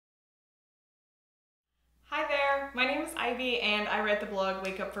Hi there, my name is Ivy and I write the blog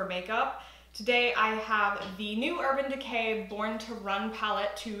Wake Up for Makeup. Today I have the new Urban Decay Born to Run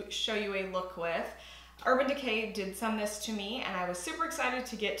palette to show you a look with. Urban Decay did send this to me and I was super excited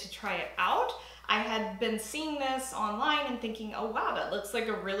to get to try it out. I had been seeing this online and thinking, oh wow, that looks like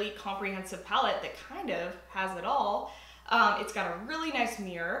a really comprehensive palette that kind of has it all. It's got a really nice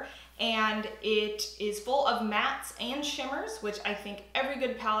mirror and it is full of mattes and shimmers, which I think every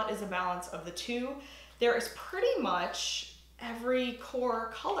good palette is a balance of the two. There is pretty much every core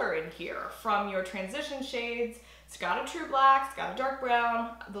color in here, from your transition shades. It's got a true black, it's got a dark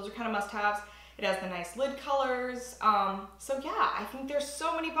brown. Those are kind of must-haves. It has the nice lid colors. So yeah, I think there's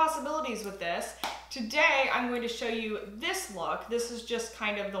so many possibilities with this. Today, I'm going to show you this look. This is just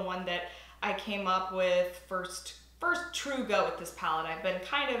kind of the one that I came up with first true go with this palette. I've been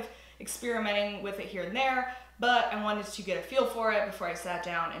kind of experimenting with it here and there, but I wanted to get a feel for it before I sat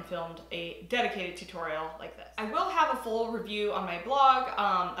down and filmed a dedicated tutorial like this. I will have a full review on my blog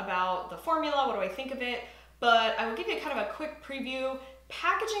about the formula, what do I think of it, but I will give you kind of a quick preview.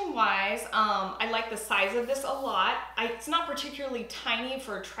 Packaging wise, I like the size of this a lot. It's not particularly tiny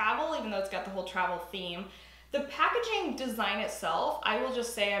for travel, even though it's got the whole travel theme. The packaging design itself, I will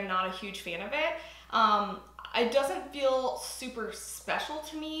just say I'm not a huge fan of it. It doesn't feel super special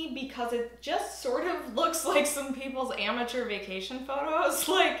to me because it just sort of looks like some people's amateur vacation photos.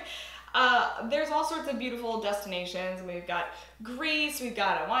 There's all sorts of beautiful destinations. We've got Greece, we've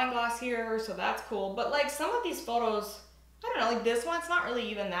got a wine glass here, so that's cool. But like some of these photos, I don't know, like this one's not really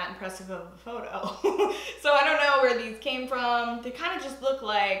even that impressive of a photo. So I don't know where these came from. They kind of just look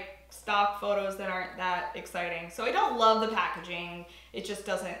like stock photos that aren't that exciting. So I don't love the packaging. It just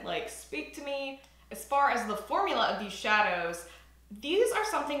doesn't like speak to me. As far as the formula of these shadows, these are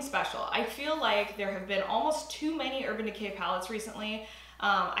something special. I feel like there have been almost too many Urban Decay palettes recently.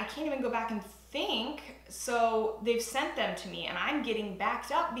 I can't even go back and think, so they've sent them to me and I'm getting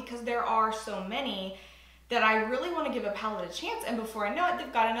backed up because there are so many that I really want to give a palette a chance, and before I know it,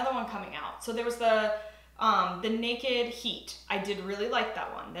 they've got another one coming out. So there was the Naked Heat. I did really like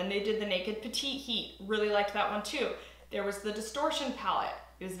that one. Then they did the Naked Petite Heat. Really liked that one too. There was the Distortion palette.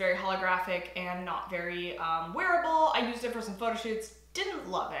 It was very holographic and not very wearable. I used it for some photo shoots, didn't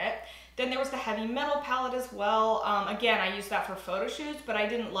love it. Then there was the Heavy Metal palette as well. Again, I used that for photo shoots, but I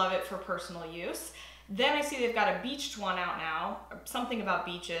didn't love it for personal use. Then I see they've got a beached one out now, something about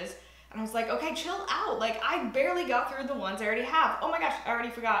beaches. And I was like, okay, chill out. Like, I barely got through the ones I already have. Oh my gosh, I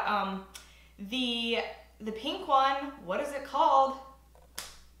already forgot. The pink one, what is it called?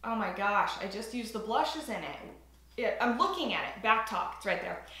 Oh my gosh, I just used the blushes in it. Yeah, I'm looking at it. Back Talk, it's right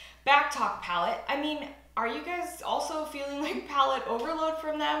there. Back Talk palette. I mean, are you guys also feeling like palette overload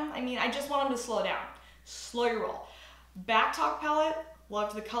from them? I mean, I just want them to slow down. Slow your roll. Back Talk palette,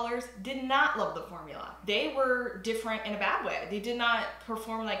 loved the colors, did not love the formula. They were different in a bad way. They did not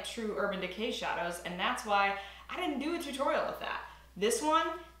perform like true Urban Decay shadows, and that's why I didn't do a tutorial with that. This one,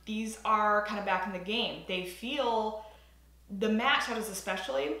 these are kind of back in the game. They feel, the matte shadows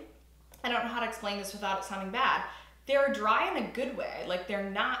especially, I don't know how to explain this without it sounding bad. They're dry in a good way. Like, they're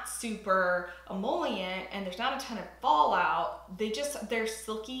not super emollient and there's not a ton of fallout. They're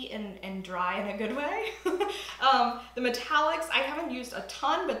silky and dry in a good way. The metallics, I haven't used a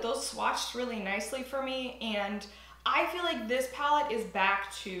ton, but those swatched really nicely for me. And I feel like this palette is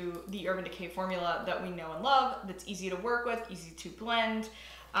back to the Urban Decay formula that we know and love, that's easy to work with, easy to blend.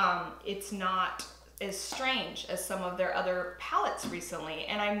 It's not as strange as some of their other palettes recently.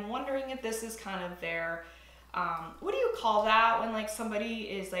 And I'm wondering if this is kind of their, what do you call that when like somebody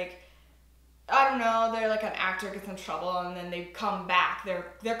is like, I don't know, they're like an actor gets in trouble and then they come back,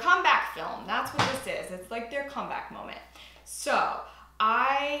 their comeback film. That's what this is. It's like their comeback moment. So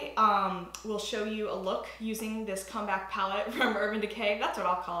I will show you a look using this comeback palette from Urban Decay. That's what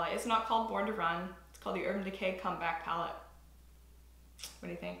I'll call it. It's not called Born to Run. It's called the Urban Decay Comeback Palette. What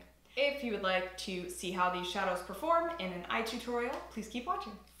do you think? If you would like to see how these shadows perform in an eye tutorial, please keep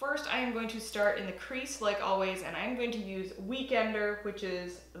watching. First, I am going to start in the crease like always, and I'm going to use Weekender, which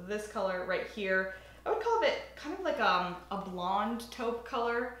is this color right here. I would call it kind of like a blonde taupe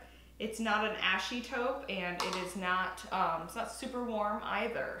color. It's not an ashy taupe, and it is not, it's not super warm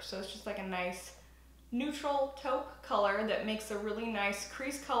either. So it's just like a nice neutral taupe color that makes a really nice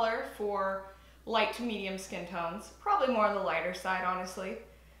crease color for light to medium skin tones. Probably more on the lighter side, honestly.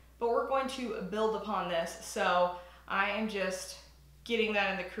 But we're going to build upon this, so I am just getting that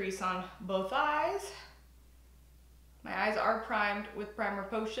in the crease on both eyes. My eyes are primed with Primer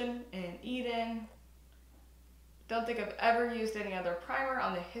Potion in Eden. Don't think I've ever used any other primer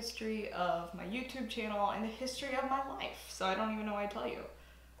on the history of my YouTube channel and the history of my life, so I don't even know why I tell you,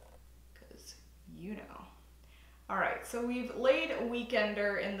 because you know. All right, so we've laid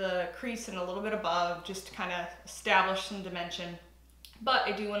Weekender in the crease and a little bit above just to kind of establish some dimension. But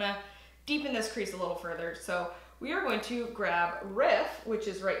I do want to deepen this crease a little further. So we are going to grab Riff, which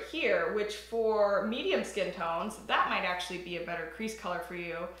is right here, which for medium skin tones, that might actually be a better crease color for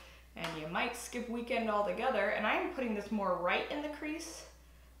you. And you might skip Weekend altogether. And I am putting this more right in the crease,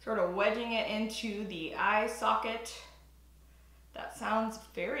 sort of wedging it into the eye socket. That sounds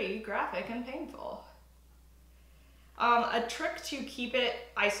very graphic and painful. A trick to keep it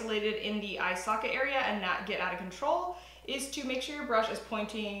isolated in the eye socket area and not get out of control is to make sure your brush is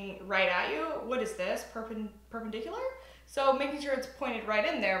pointing right at you. What is this? Perpendicular? So making sure it's pointed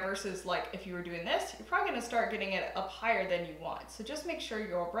right in there versus like if you were doing this, you're probably gonna start getting it up higher than you want. So just make sure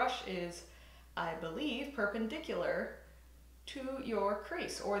your brush is, I believe, perpendicular to your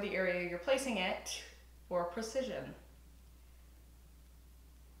crease or the area you're placing it for precision.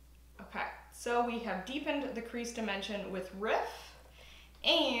 Okay, so we have deepened the crease dimension with Riff,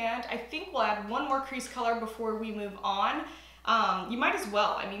 and I think we'll add one more crease color before we move on. You might as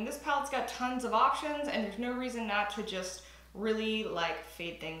well. I mean, this palette's got tons of options, and there's no reason not to just really like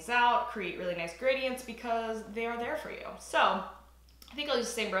fade things out, create really nice gradients because they are there for you. So I think I'll use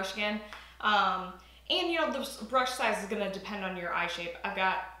the same brush again. And you know, the brush size is gonna depend on your eye shape. I've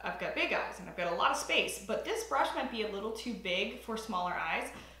got big eyes and I've got a lot of space, but this brush might be a little too big for smaller eyes.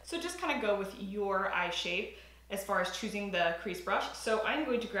 So just kind of go with your eye shape as far as choosing the crease brush. So I'm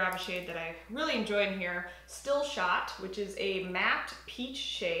going to grab a shade that I really enjoy in here, Still Shot, which is a matte peach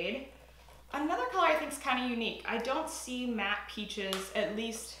shade. Another color I think is kind of unique. I don't see matte peaches, at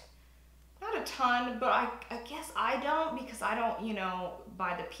least not a ton, but I guess I don't because I don't, you know,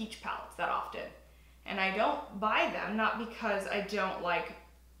 buy the peach palettes that often. And I don't buy them, not because I don't like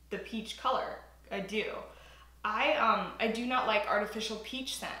the peach color. I do. I do not like artificial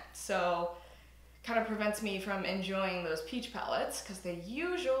peach scent, so kind of prevents me from enjoying those peach palettes because they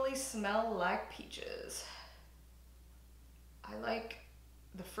usually smell like peaches. I like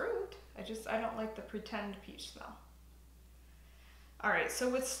the fruit. I don't like the pretend peach smell. All right, so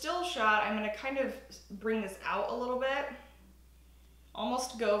with Still Shot, I'm gonna kind of bring this out a little bit.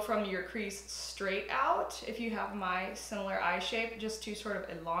 Almost go from your crease straight out if you have my similar eye shape, just to sort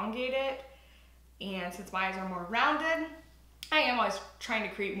of elongate it. And since my eyes are more rounded, I am always trying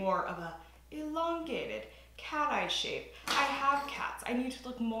to create more of a elongated cat eye shape. I have cats. I need to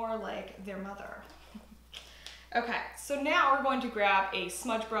look more like their mother. Okay, so now we're going to grab a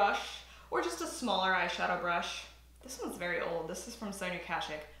smudge brush or just a smaller eyeshadow brush. This one's very old. This is from Sonia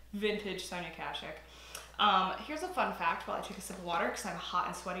Kashuk, vintage Sonia Kashuk. Here's a fun fact while I take a sip of water because I'm hot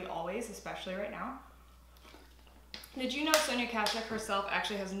and sweaty always, especially right now. Did you know Sonia Kashuk herself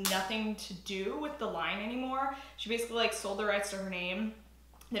actually has nothing to do with the line anymore? She basically like sold the rights to her name.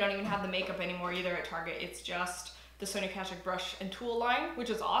 They don't even have the makeup anymore either at Target. It's just the Sonia Kashuk brush and tool line, which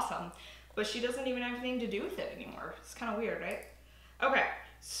is awesome. But she doesn't even have anything to do with it anymore. It's kind of weird, right? Okay,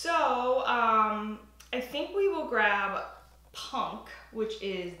 so I think we will grab Punk, which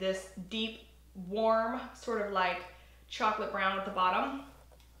is this deep, warm, sort of like chocolate brown at the bottom,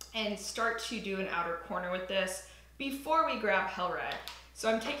 and start to do an outer corner with this before we grab Hell Red. So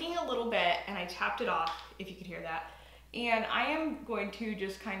I'm taking a little bit and I tapped it off, if you could hear that. And I am going to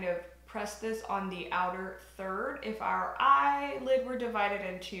just kind of press this on the outer third if our eyelid were divided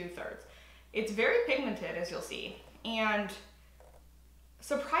into thirds. It's very pigmented, as you'll see, and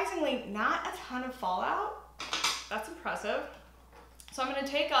surprisingly not a ton of fallout. That's impressive. So I'm gonna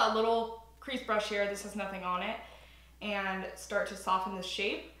take a little crease brush here, this has nothing on it, and start to soften the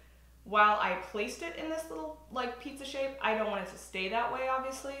shape. While I placed it in this little like pizza shape, I don't want it to stay that way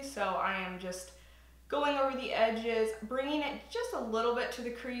obviously, so I am just going over the edges, bringing it just a little bit to the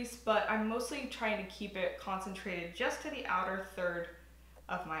crease, but I'm mostly trying to keep it concentrated just to the outer third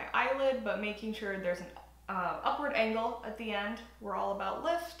of my eyelid, but making sure there's an upward angle at the end. We're all about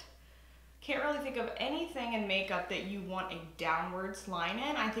lift. Can't really think of anything in makeup that you want a downwards line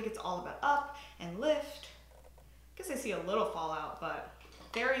in. I think it's all about up and lift. I guess I see a little fallout, but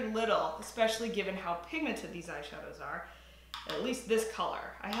very little, especially given how pigmented these eyeshadows are. At least this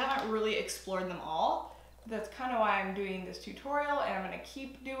color. I haven't really explored them all. That's kind of why I'm doing this tutorial, and I'm gonna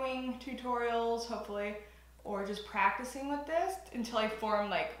keep doing tutorials, hopefully, or just practicing with this until I form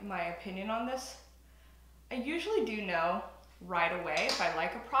like my opinion on this. I usually do know right away if I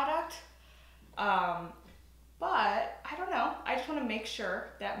like a product, but I don't know. I just want to make sure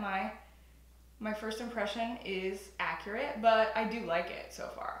that my first impression is accurate, but I do like it so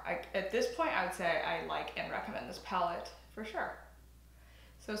far. At this point, I would say I like and recommend this palette for sure.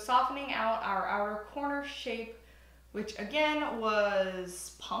 So softening out our outer corner shape, which again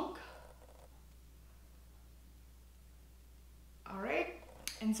was Punk.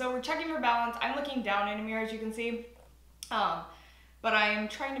 And so we're checking for balance. I'm looking down in a mirror, as you can see, but I'm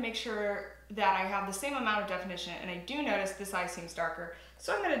trying to make sure that I have the same amount of definition, and I do notice this eye seems darker.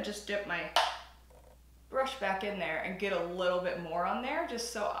 So I'm gonna just dip my brush back in there and get a little bit more on there,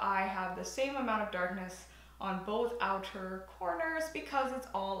 just so I have the same amount of darkness on both outer corners, because it's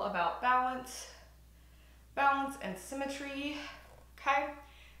all about balance and symmetry. Okay,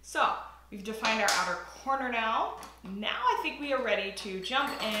 so we've defined our outer corner now. Now I think we are ready to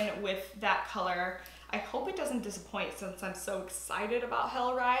jump in with that color. I hope it doesn't disappoint since I'm so excited about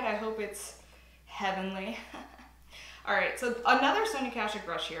Hell Ride. I hope it's heavenly. All right, so another Sonia Kashuk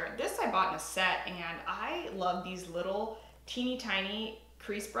brush here. This I bought in a set, and I love these little teeny tiny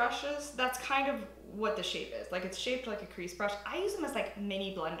crease brushes. That's kind of what the shape is. Like, it's shaped like a crease brush. I use them as like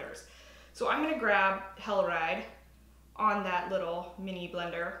mini blenders. So I'm gonna grab Hell Ride on that little mini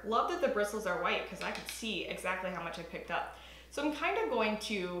blender. Love that the bristles are white because I could see exactly how much I picked up. So I'm kind of going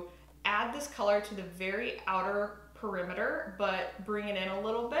to add this color to the very outer perimeter, but bring it in a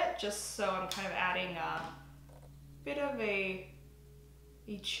little bit, just so I'm kind of adding a bit of a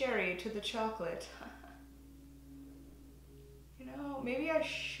cherry to the chocolate. You know, maybe I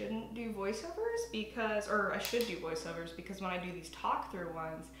shouldn't do voiceovers because, or I should do voiceovers because when I do these talk through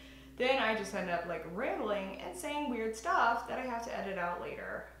ones, then I just end up like rambling and saying weird stuff that I have to edit out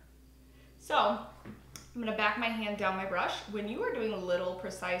later. So I'm gonna back my hand down my brush. When you are doing little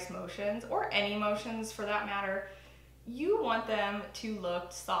precise motions, or any motions for that matter, you want them to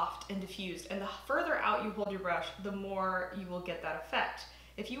look soft and diffused. And the further out you hold your brush, the more you will get that effect.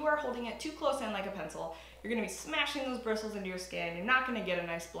 If you are holding it too close in like a pencil, you're gonna be smashing those bristles into your skin. You're not gonna get a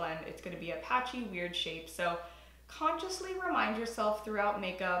nice blend. It's gonna be a patchy, weird shape. So consciously remind yourself throughout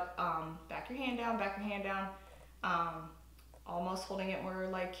makeup, back your hand down, almost holding it more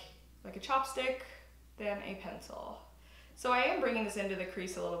like a chopstick than a pencil. So I am bringing this into the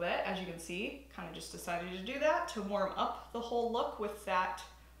crease a little bit, as you can see. Kind of just decided to do that to warm up the whole look with that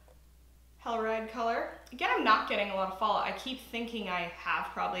Hell Ride color. Again, I'm not getting a lot of fallout. I keep thinking I have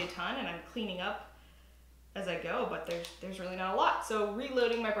probably a ton, and I'm cleaning up as I go, but there's really not a lot. So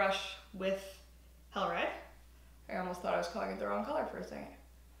reloading my brush with Hell Ride. I almost thought I was calling it the wrong color for a second.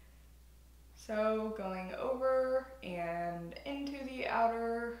 So going over and into the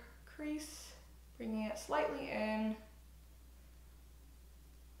outer crease, bringing it slightly in.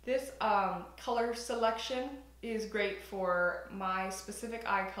 This color selection is great for my specific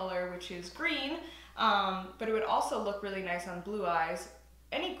eye color, which is green, but it would also look really nice on blue eyes,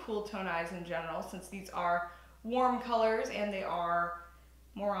 any cool tone eyes in general, since these are warm colors and they are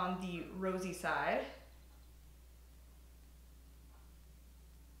more on the rosy side.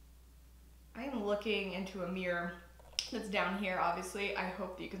 I am looking into a mirror that's down here, obviously. I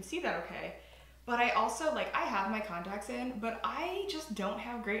hope that you can see that okay. But I also, like, I have my contacts in, but I just don't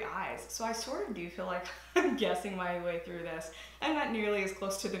have great eyes. So I sort of do feel like I'm guessing my way through this. I'm not nearly as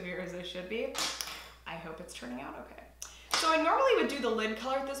close to the mirror as I should be. I hope it's turning out okay. So I normally would do the lid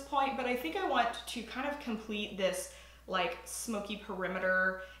color at this point, but I think I want to kind of complete this like smoky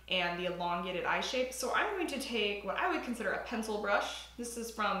perimeter and the elongated eye shape. So I'm going to take what I would consider a pencil brush. This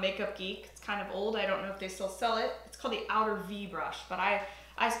is from Makeup Geek. It's kind of old. I don't know if they still sell it. It's called the Outer V brush, but I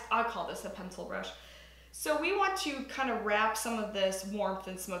call this a pencil brush. So we want to kind of wrap some of this warmth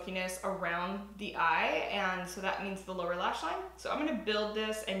and smokiness around the eye, and so that means the lower lash line. So I'm going to build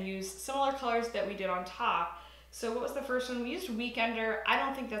this and use similar colors that we did on top. So what was the first one? We used Weekender. I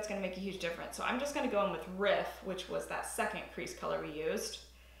don't think that's going to make a huge difference. So I'm just going to go in with Riff, which was that second crease color we used.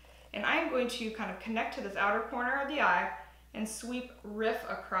 And I'm going to kind of connect to this outer corner of the eye and sweep Riff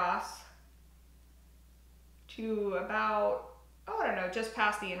across to about, oh, I don't know, just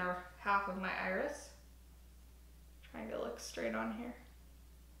past the inner half of my iris. Trying to look straight on here.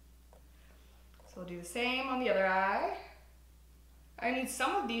 So we'll do the same on the other eye. I mean,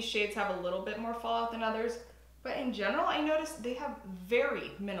 some of these shades have a little bit more fallout than others, but in general, I noticed they have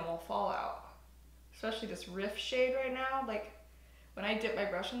very minimal fallout. Especially this Riff shade right now. Like, when I dip my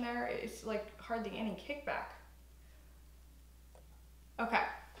brush in there, it's like hardly any kickback. Okay,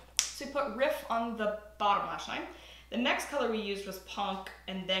 so we put Riff on the bottom lash line. The next color we used was Punk,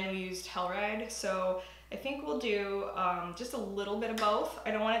 and then we used Hell Ride. So I think we'll do just a little bit of both.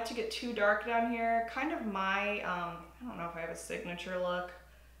 I don't want it to get too dark down here. Kind of my, I don't know if I have a signature look,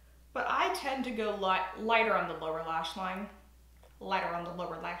 but I tend to go lighter on the lower lash line.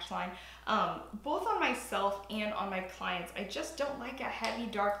 Both on myself and on my clients. I just don't like a heavy,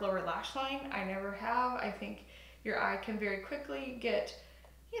 dark lower lash line. I never have. I think your eye can very quickly get,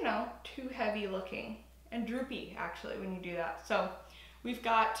 you know, too heavy looking and droopy actually when you do that. So we've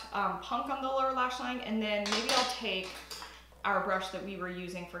got Punk on the lower lash line, and then maybe I'll take our brush that we were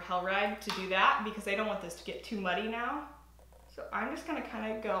using for Hellride to do that because I don't want this to get too muddy now. So I'm just gonna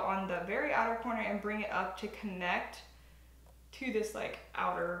kind of go on the very outer corner and bring it up to connect to this like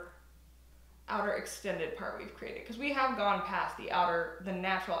outer extended part we've created, because we have gone past the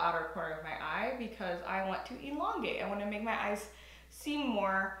natural outer corner of my eye because I want to elongate. I want to make my eyes seem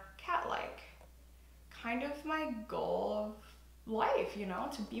more cat-like. Kind of my goal of life, you know,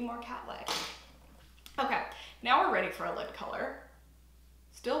 to be more cat-like. Okay, now we're ready for a lid color.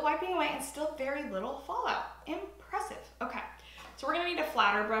 Still wiping away and still very little fallout. Impressive. Okay, so we're gonna need a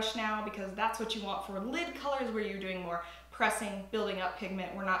flatter brush now because that's what you want for lid colors where you're doing more pressing, building up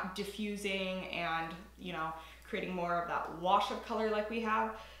pigment. We're not diffusing and, you know, creating more of that wash of color like we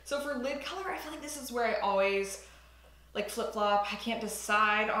have. So for lid color, I feel like this is where I always like flip-flop. I can't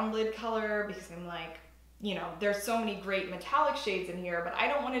decide on lid color because I'm like, you know, there's so many great metallic shades in here, but I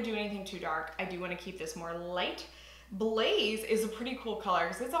don't want to do anything too dark. I do want to keep this more light. Blaze is a pretty cool color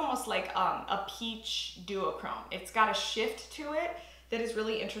because it's almost like a peach duochrome. It's got a shift to it that is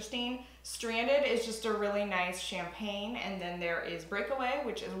really interesting. Stranded is just a really nice champagne, and then there is Breakaway,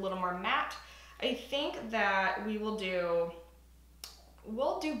 which is a little more matte. I think that we'll do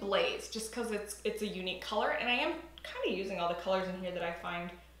Blaze just because it's a unique color, and I am kind of using all the colors in here that I find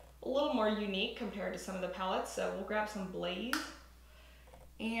a little more unique compared to some of the palettes. So we'll grab some Blaze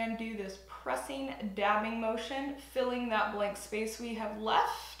and do this pressing, dabbing motion, filling that blank space we have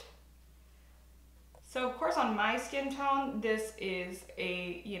left. So of course on my skin tone, this is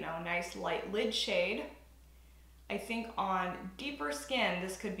a, you know, nice light lid shade. I think on deeper skin,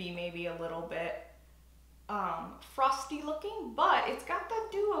 this could be maybe a little bit frosty looking, but it's got that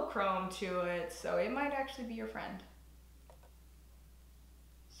duochrome to it, so it might actually be your friend.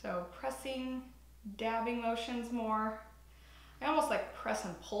 So pressing, dabbing motions more. I almost like press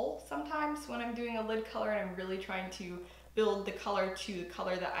and pull sometimes when I'm doing a lid color and I'm really trying to build the color to the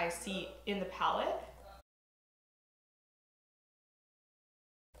color that I see in the palette.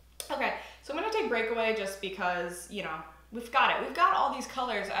 Okay, so I'm gonna take Breakaway just because, you know, we've got it. We've got all these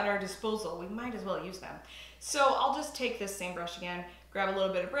colors at our disposal. We might as well use them. So I'll just take this same brush again, grab a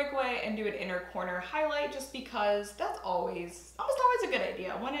little bit of Breakaway and do an inner corner highlight just because that's almost always a good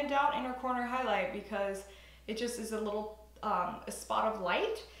idea. When in doubt, inner corner highlight, because it just is a little, a spot of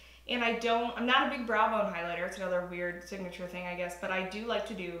light. And I'm not a big brow bone highlighter. It's another weird signature thing, I guess, but I do like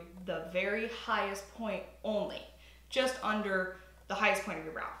to do the very highest point only, just under the highest point of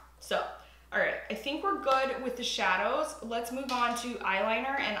your brow. So, all right, I think we're good with the shadows. Let's move on to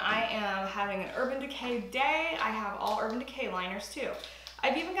eyeliner, and I am having an Urban Decay day. I have all Urban Decay liners too.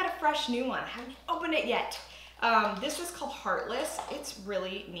 I've even got a fresh new one. I haven't opened it yet. This is called Heartless. It's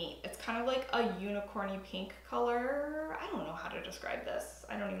really neat. It's kind of like a unicorny pink color. I don't know how to describe this.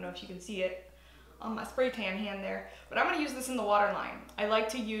 I don't even know if you can see it on my spray tan hand there, but I'm gonna use this in the waterline. I like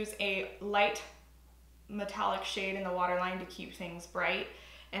to use a light metallic shade in the waterline to keep things bright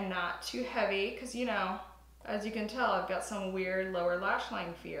and not too heavy, because, you know, as you can tell, I've got some weird lower lash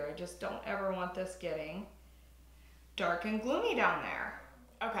line fear. I just don't ever want this getting dark and gloomy down there.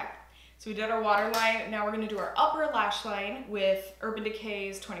 Okay, so we did our waterline. Now we're gonna do our upper lash line with Urban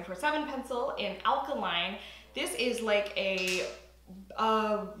Decay's 24/7 pencil in Alkaline. This is like a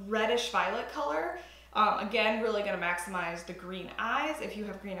reddish violet color. Again, really gonna maximize the green eyes if you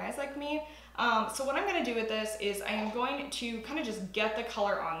have green eyes like me. So what I'm gonna do with this is I am going to kind of just get the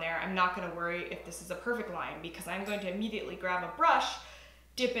color on there. I'm not gonna worry if this is a perfect line because I'm going to immediately grab a brush,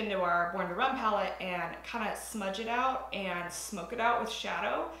 dip into our Born to Run palette and kind of smudge it out and smoke it out with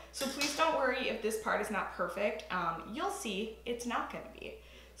shadow. So please don't worry if this part is not perfect. You'll see it's not gonna be.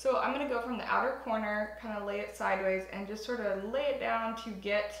 So I'm gonna go from the outer corner, kind of lay it sideways and just sort of lay it down to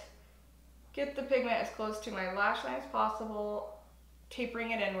get the pigment as close to my lash line as possible,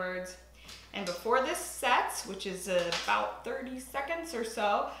 tapering it inwards. And before this sets, which is about 30 seconds or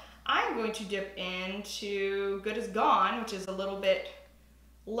so, I'm going to dip into Good as Gone, which is a little bit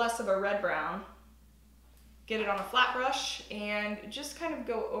less of a red brown. Get it on a flat brush and just kind of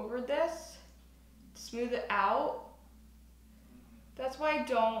go over this, smooth it out. That's why I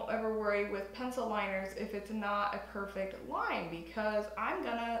don't ever worry with pencil liners if it's not a perfect line, because I'm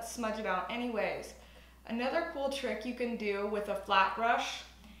gonna smudge it out anyways. Another cool trick you can do with a flat brush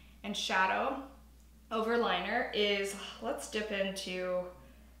and shadow over liner is, let's dip into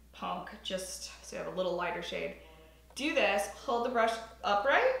Punk just so you have a little lighter shade. Do this, hold the brush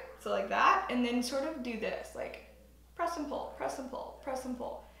upright, so like that, and then sort of do this, like press and pull, press and pull, press and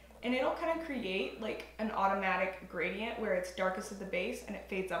pull. And it'll kind of create like an automatic gradient where it's darkest at the base and it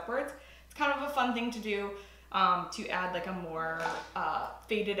fades upwards. It's kind of a fun thing to do. to add like a more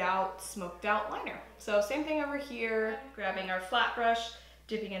faded out, smoked out liner. So same thing over here, grabbing our flat brush,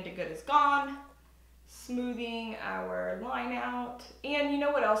 dipping into Good Is Gone, smoothing our line out. And you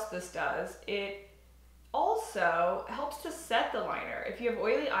know what else this does? It also helps to set the liner. If you have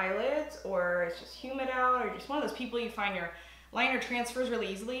oily eyelids or it's just humid out or just one of those people you find your liner transfers really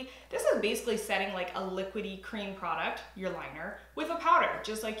easily, this is basically setting like a liquidy cream product, your liner, with a powder,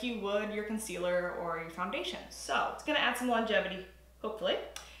 just like you would your concealer or your foundation. So it's gonna add some longevity, hopefully.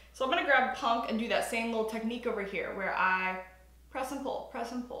 So I'm gonna grab Punk and do that same little technique over here where I press and pull,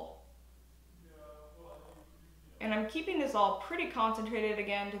 press and pull. And I'm keeping this all pretty concentrated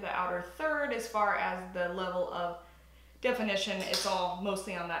again to the outer third as far as the level of definition. It's all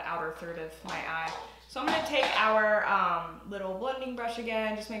mostly on that outer third of my eye. So I'm gonna take our little blending brush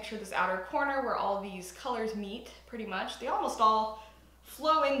again, just make sure this outer corner where all these colors meet pretty much, they almost all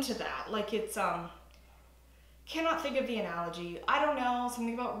flow into that. Like it's, cannot think of the analogy. I don't know,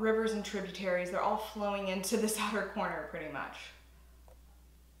 something about rivers and tributaries. They're all flowing into this outer corner pretty much.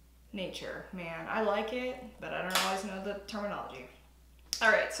 Nature, man, I like it, but I don't always know the terminology.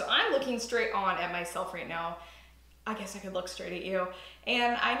 All right, so I'm looking straight on at myself right now. I guess I could look straight at you.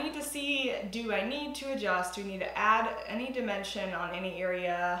 And I need to see, do I need to adjust? Do I need to add any dimension on any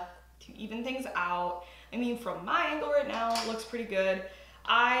area to even things out? I mean, from my angle right now, it looks pretty good.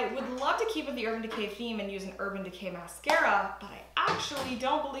 I would love to keep with the Urban Decay theme and use an Urban Decay mascara, but I actually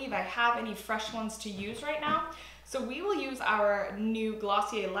don't believe I have any fresh ones to use right now. So we will use our new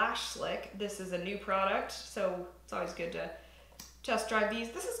Glossier Lash Slick. This is a new product, so it's always good to test drive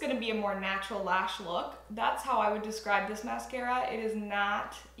these. This is gonna be a more natural lash look. That's how I would describe this mascara. It is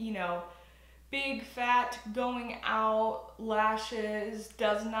not, you know, big, fat, going out lashes.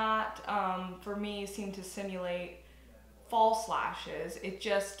 Does not, for me, seem to simulate false lashes. It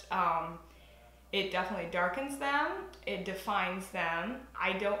just, it definitely darkens them. It defines them.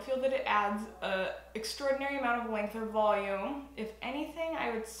 I don't feel that it adds an extraordinary amount of length or volume. If anything,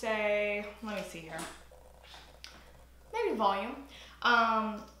 I would say, let me see here. Maybe volume.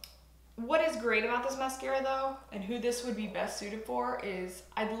 What is great about this mascara though, and who this would be best suited for, is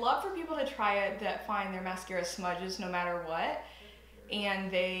I'd love for people to try it that find their mascara smudges no matter what,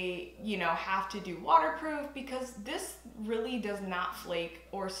 and they, you know, have to do waterproof, because this really does not flake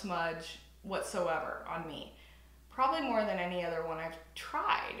or smudge whatsoever on me. Probably more than any other one I've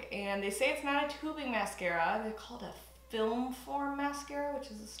tried. And they say it's not a tubing mascara. They call it a film form mascara, which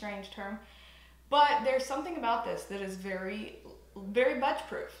is a strange term. But there's something about this that is very, very budge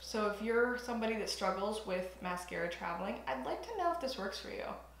proof. So if you're somebody that struggles with mascara traveling, I'd like to know if this works for you.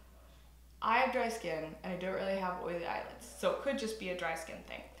 I have dry skin and I don't really have oily eyelids, so it could just be a dry skin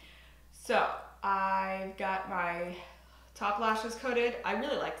thing. So I've got my top lashes coated. I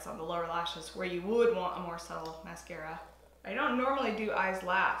really like this on the lower lashes where you would want a more subtle mascara. I don't normally do eyes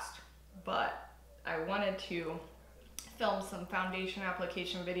last, but I wanted to film some foundation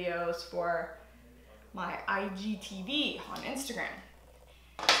application videos for my IGTV on Instagram.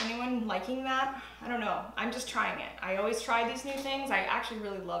 Anyone liking that? I don't know. I'm just trying it. I always try these new things. I actually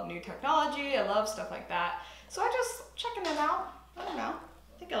really love new technology. I love stuff like that. So I just checking it out. I don't know.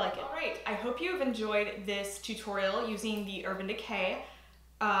 I think I like it. All right. I hope you've enjoyed this tutorial using the Urban Decay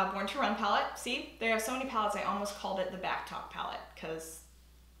Born to Run palette. See, they have so many palettes. I almost called it the Backtalk palette because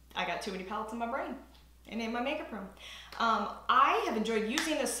I got too many palettes in my brain and in my makeup room. I have enjoyed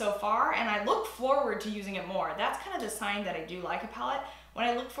using this so far, and I look forward to using it more. That's kind of the sign that I do like a palette, when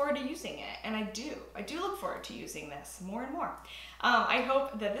I look forward to using it, and I do look forward to using this more and more. I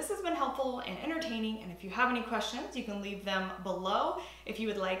hope that this has been helpful and entertaining, and if you have any questions, you can leave them below. If you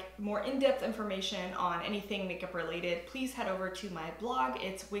would like more in-depth information on anything makeup related, please head over to my blog.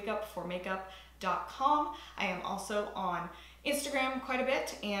 It's wakeupformakeup.com. I am also on Instagram quite a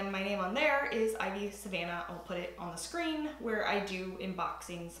bit, and my name on there is Ivy Savannah. I'll put it on the screen, where I do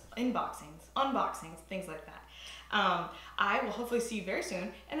unboxings, things like that. I will hopefully see you very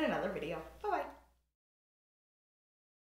soon in another video.